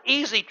not an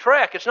easy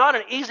trek. It's not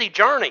an easy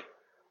journey.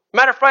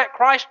 Matter of fact,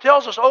 Christ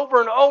tells us over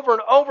and over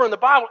and over in the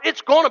Bible,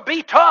 it's going to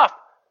be tough.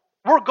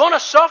 We're going to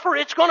suffer.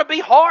 It's going to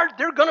be hard.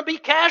 There are going to be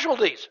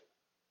casualties.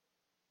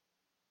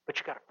 But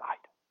you got to fight.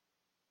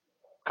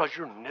 Because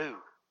you're new.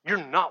 You're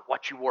not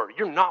what you were.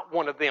 You're not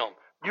one of them.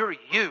 You're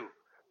you.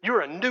 You're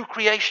a new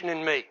creation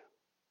in me.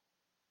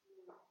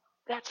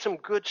 That's some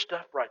good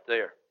stuff right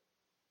there.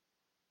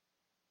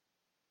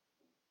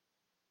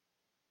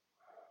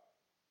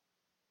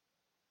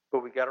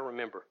 But we got to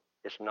remember,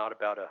 it's not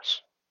about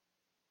us.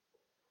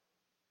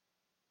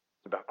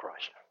 It's about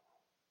Christ.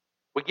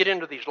 We get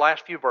into these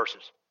last few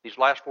verses, these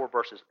last 4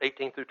 verses,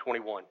 18 through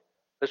 21.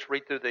 Let's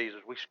read through these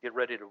as we get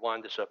ready to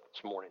wind this up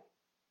this morning.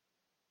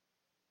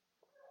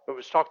 It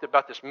was talked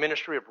about this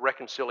ministry of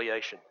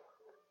reconciliation.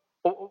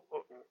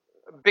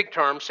 Big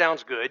term,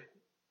 sounds good.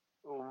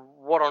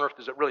 what on earth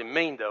does it really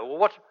mean, though?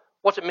 Well,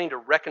 what's it mean to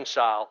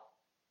reconcile?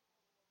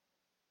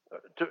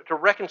 To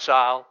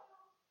reconcile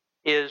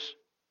is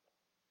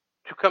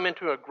to come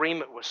into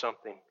agreement with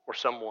something or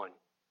someone,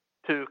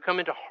 to come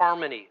into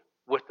harmony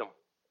with them,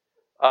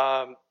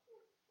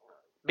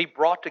 be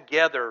brought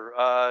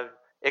together,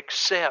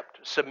 accept,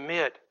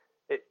 submit.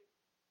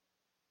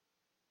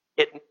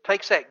 It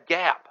takes that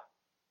gap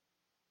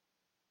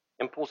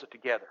and pulls it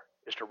together,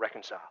 is to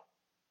reconcile.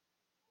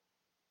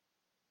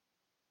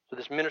 So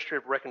this ministry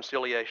of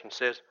reconciliation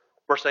says,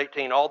 verse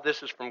 18, all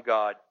this is from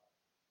God,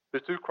 who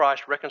through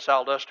Christ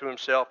reconciled us to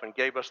himself and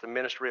gave us the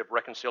ministry of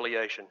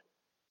reconciliation.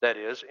 That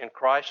is, in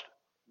Christ,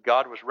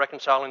 God was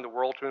reconciling the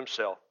world to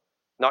himself,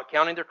 not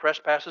counting their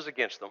trespasses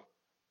against them,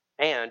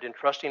 and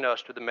entrusting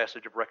us to the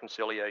message of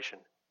reconciliation.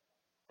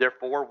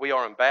 Therefore, we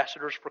are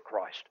ambassadors for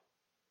Christ,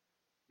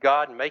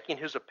 God making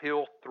his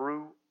appeal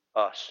through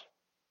us.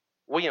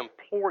 We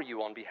implore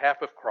you on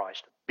behalf of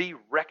Christ, be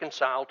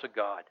reconciled to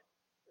God.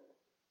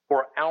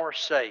 For our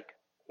sake,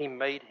 he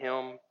made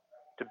him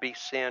to be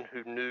sin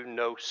who knew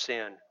no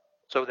sin,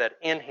 so that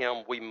in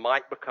him we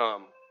might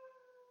become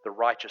the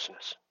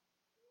righteousness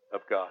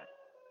of God.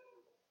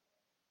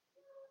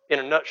 In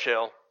a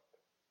nutshell,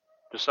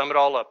 to sum it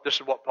all up, this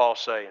is what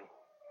Paul's saying.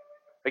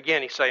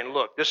 Again, he's saying,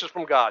 look, this is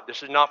from God.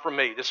 This is not from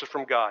me. This is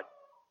from God.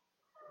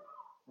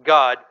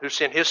 God, who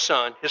sent his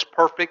Son, his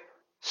perfect,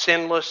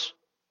 sinless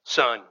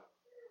Son,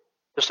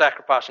 to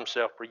sacrifice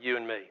himself for you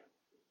and me.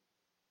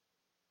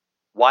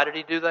 Why did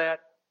he do that?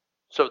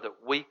 So that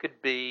we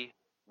could be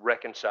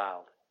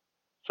reconciled.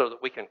 So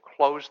that we can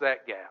close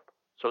that gap.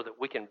 So that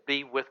we can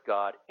be with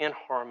God, in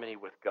harmony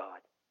with God.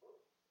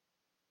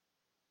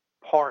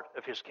 Part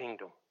of his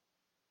kingdom.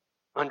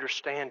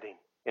 Understanding,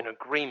 in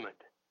agreement,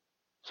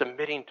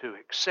 submitting to,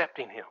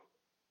 accepting him.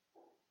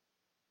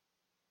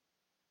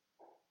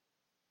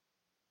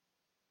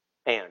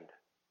 And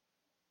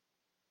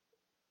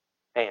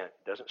it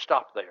doesn't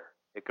stop there.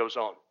 It goes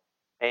on.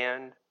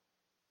 And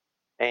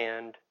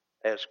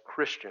as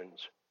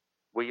Christians,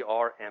 we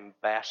are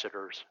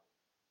ambassadors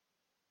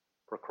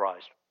for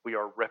Christ. We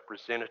are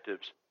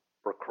representatives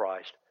for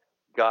Christ.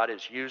 God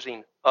is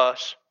using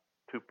us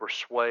to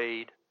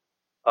persuade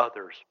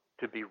others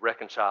to be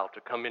reconciled,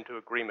 to come into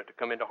agreement, to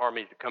come into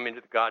harmony, to come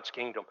into God's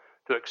kingdom,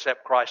 to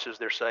accept Christ as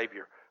their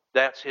Savior.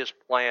 That's his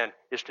plan,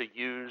 is to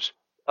use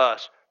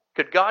us.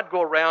 Could God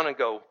go around and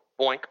go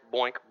boink,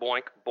 boink,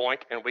 boink, boink,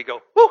 and we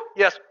go, whoo,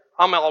 yes,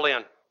 I'm all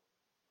in?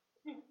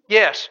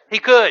 Yes, he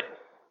could.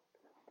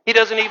 He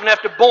doesn't even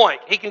have to boink.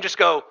 He can just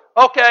go,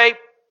 okay,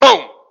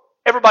 boom,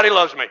 everybody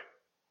loves me.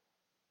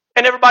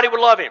 And everybody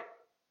would love him.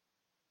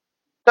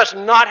 That's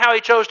not how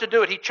he chose to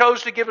do it. He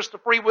chose to give us the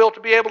free will to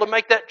be able to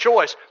make that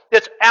choice.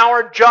 It's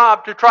our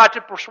job to try to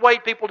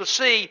persuade people to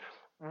see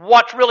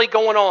what's really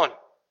going on,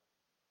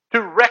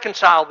 to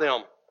reconcile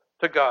them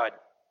to God.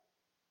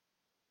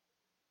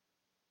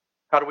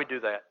 How do we do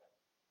that?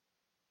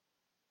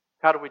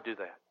 How do we do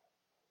that?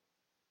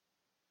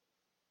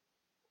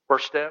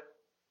 First step,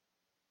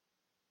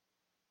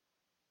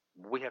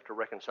 we have to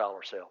reconcile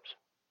ourselves.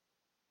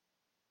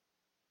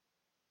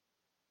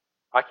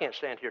 I can't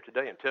stand here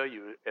today and tell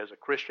you as a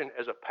Christian,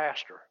 as a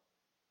pastor,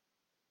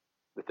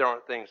 that there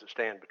aren't things that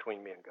stand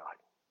between me and God.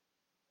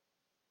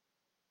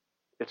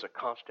 It's a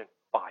constant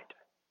fight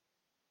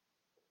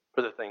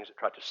for the things that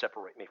try to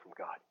separate me from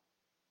God.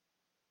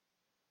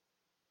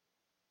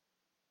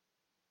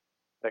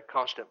 That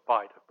constant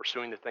fight of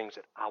pursuing the things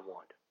that I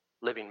want,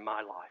 living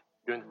my life,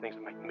 doing the things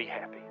that make me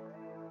happy,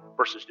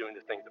 versus doing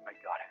the things that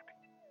make God happy.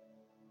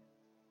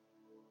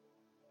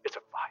 It's a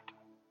fight.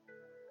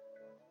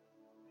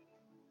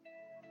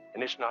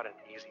 And it's not an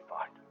easy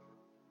fight.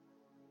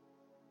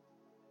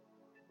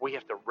 We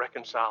have to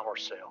reconcile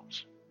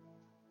ourselves.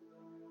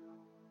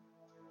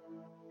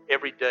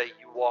 Every day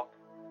you walk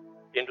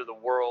into the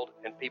world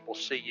and people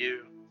see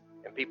you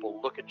and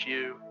people look at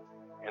you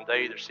and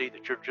they either see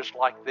that you're just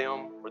like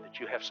them or that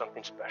you have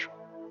something special.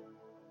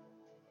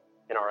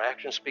 And our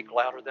actions speak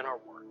louder than our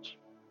words.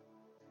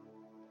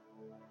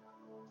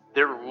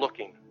 They're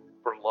looking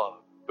for love.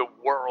 The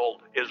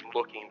world is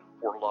looking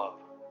for love.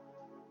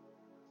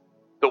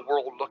 The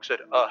world looks at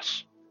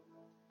us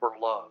for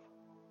love.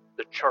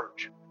 The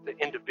church, the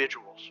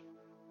individuals.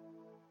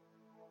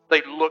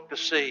 They look to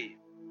see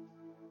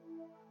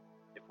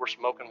if we're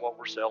smoking what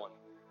we're selling.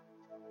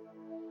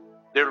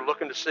 They're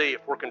looking to see if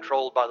we're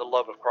controlled by the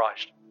love of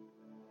Christ.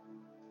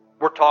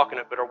 We're talking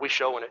it, but are we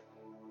showing it?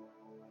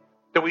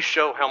 Do we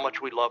show how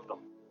much we love them?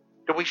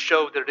 Do we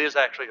show that it is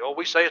actually,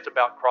 we say it's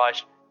about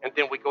Christ, and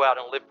then we go out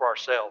and live for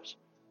ourselves?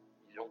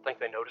 You don't think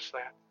they notice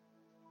that?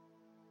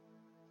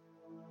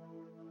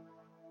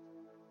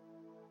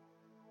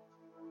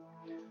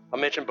 I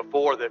mentioned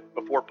before that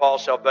before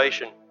Paul's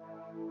salvation,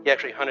 he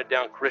actually hunted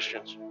down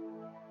Christians.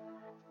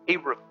 He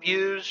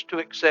refused to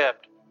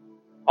accept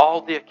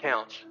all the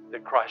accounts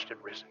that Christ had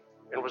risen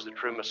and was the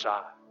true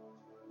Messiah.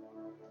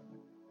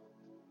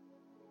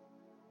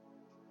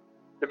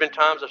 There have been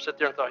times I've sat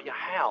there and thought,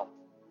 how?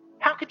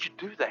 How could you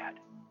do that?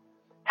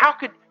 How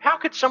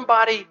could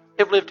somebody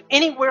have lived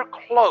anywhere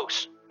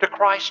close to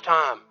Christ's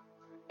time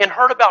and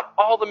heard about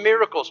all the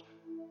miracles,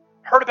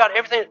 heard about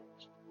everything,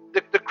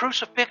 the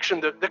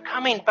crucifixion, the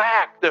coming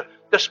back, the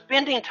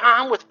spending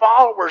time with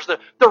followers,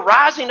 the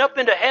rising up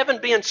into heaven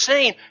being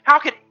seen. How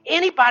could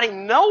anybody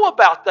know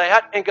about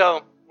that and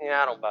go,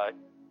 yeah, I don't buy it?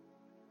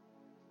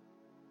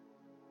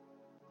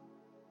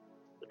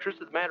 The truth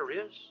of the matter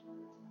is,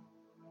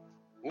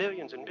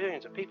 millions and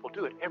millions of people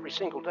do it every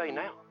single day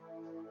now.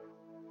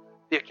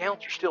 The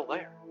accounts are still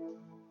there.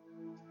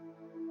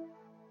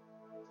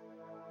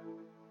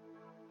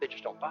 They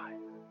just don't buy it.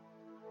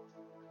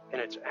 And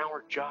it's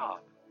our job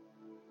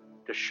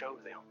to show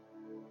them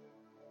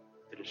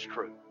that it's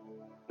true.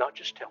 Not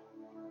just tell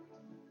them,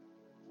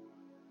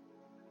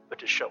 but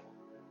to show them.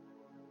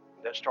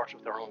 And that starts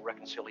with our own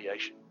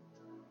reconciliation,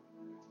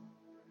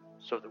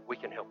 so that we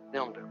can help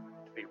them to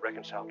be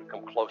reconciled, to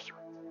come closer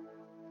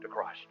to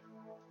Christ.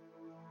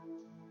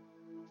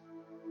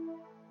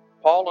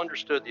 Paul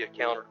understood the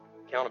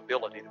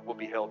accountability that we'll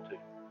be held to.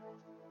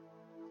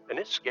 And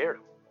it scared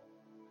him.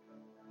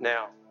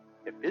 Now,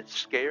 if it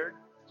scared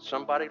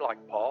somebody like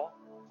Paul,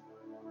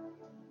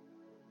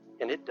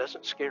 and it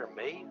doesn't scare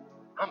me,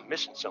 I'm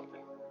missing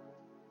something.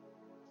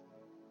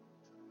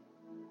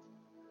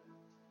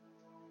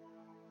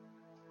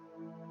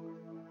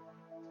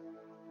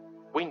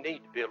 We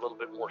need to be a little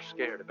bit more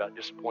scared about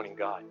disappointing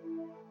God.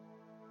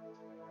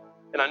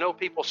 And I know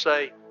people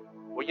say,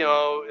 well,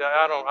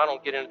 I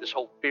don't get into this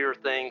whole fear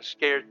thing,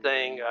 scared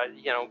thing.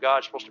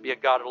 God's supposed to be a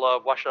God of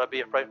love. Why should I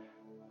be afraid?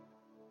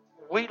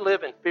 We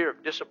live in fear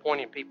of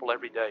disappointing people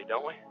every day,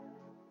 don't we?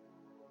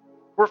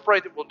 We're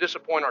afraid that we'll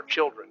disappoint our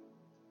children,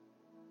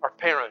 our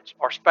parents,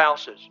 our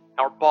spouses,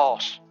 our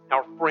boss,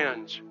 our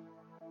friends.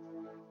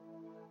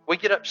 We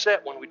get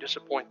upset when we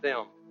disappoint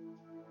them.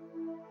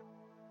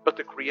 But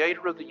the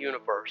Creator of the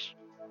universe,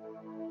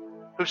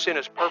 who sent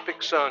His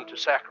perfect Son to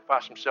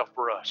sacrifice Himself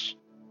for us,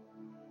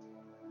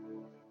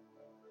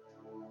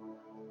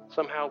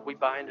 somehow we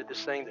buy into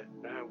this thing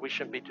that we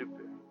shouldn't be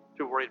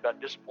too worried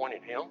about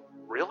disappointing Him.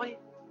 Really?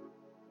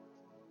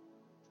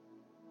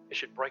 It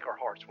should break our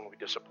hearts when we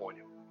disappoint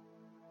Him.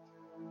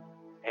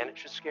 And it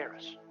should scare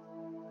us.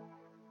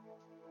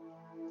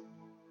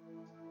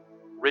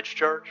 Ridge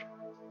Church,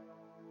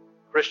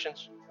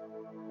 Christians,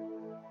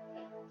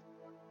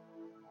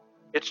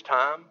 it's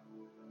time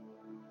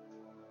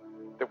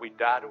that we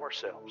die to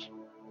ourselves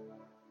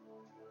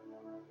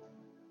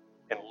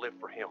and live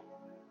for Him.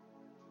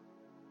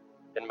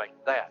 And make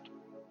that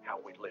how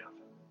we live.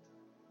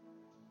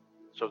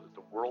 So that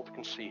the world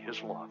can see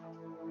His love,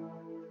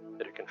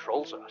 that it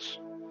controls us,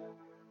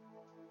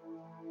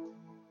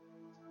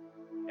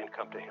 and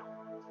come to Him.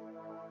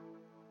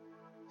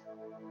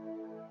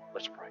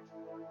 Let's pray.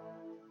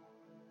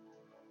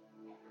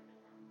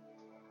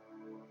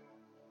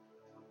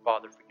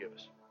 Father, forgive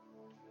us.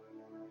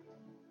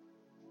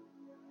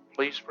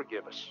 Please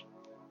forgive us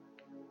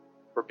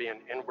for being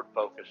inward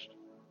focused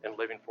and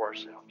living for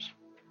ourselves.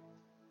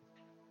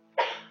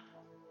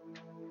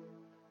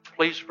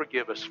 Please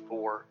forgive us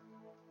for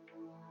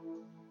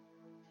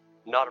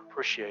not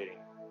appreciating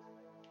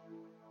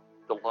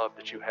the love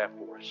that You have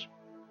for us,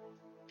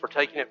 for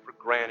taking it for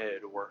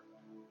granted or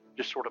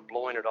just sort of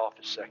blowing it off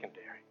as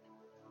secondary.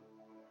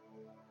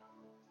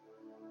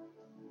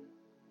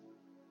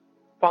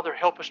 Father,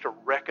 help us to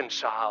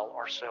reconcile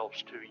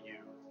ourselves to You.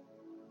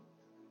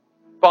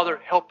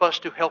 Father, help us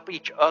to help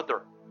each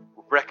other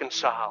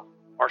reconcile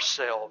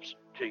ourselves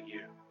to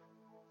You.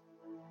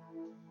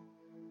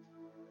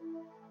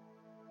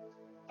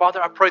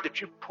 Father, I pray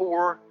that You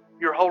pour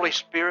Your Holy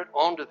Spirit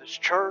onto this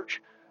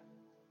church,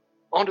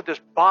 onto this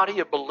body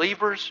of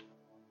believers,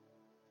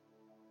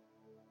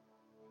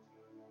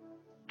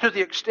 to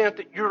the extent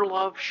that Your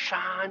love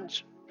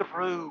shines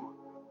through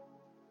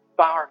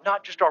by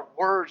not just our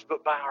words,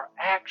 but by our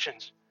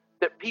actions,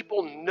 that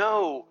people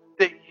know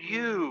that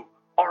You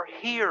are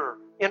here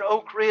in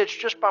Oak Ridge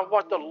just by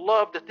what the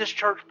love that this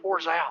church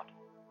pours out.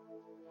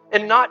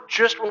 And not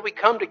just when we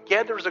come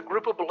together as a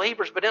group of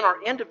believers, but in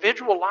our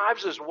individual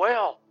lives as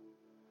well.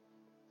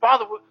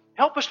 Father,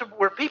 help us to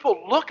where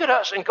people look at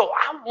us and go,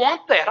 I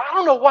want that. I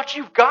don't know what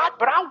You've got,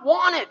 but I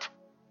want it.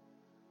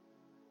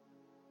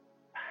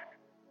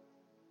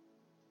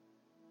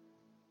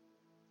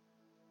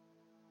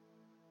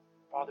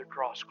 Father,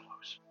 draw us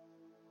close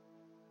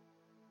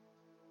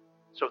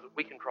so that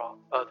we can draw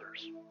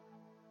others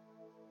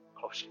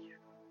close to You.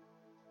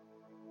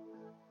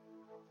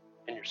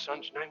 In Your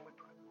Son's name we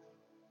pray.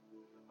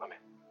 Amen.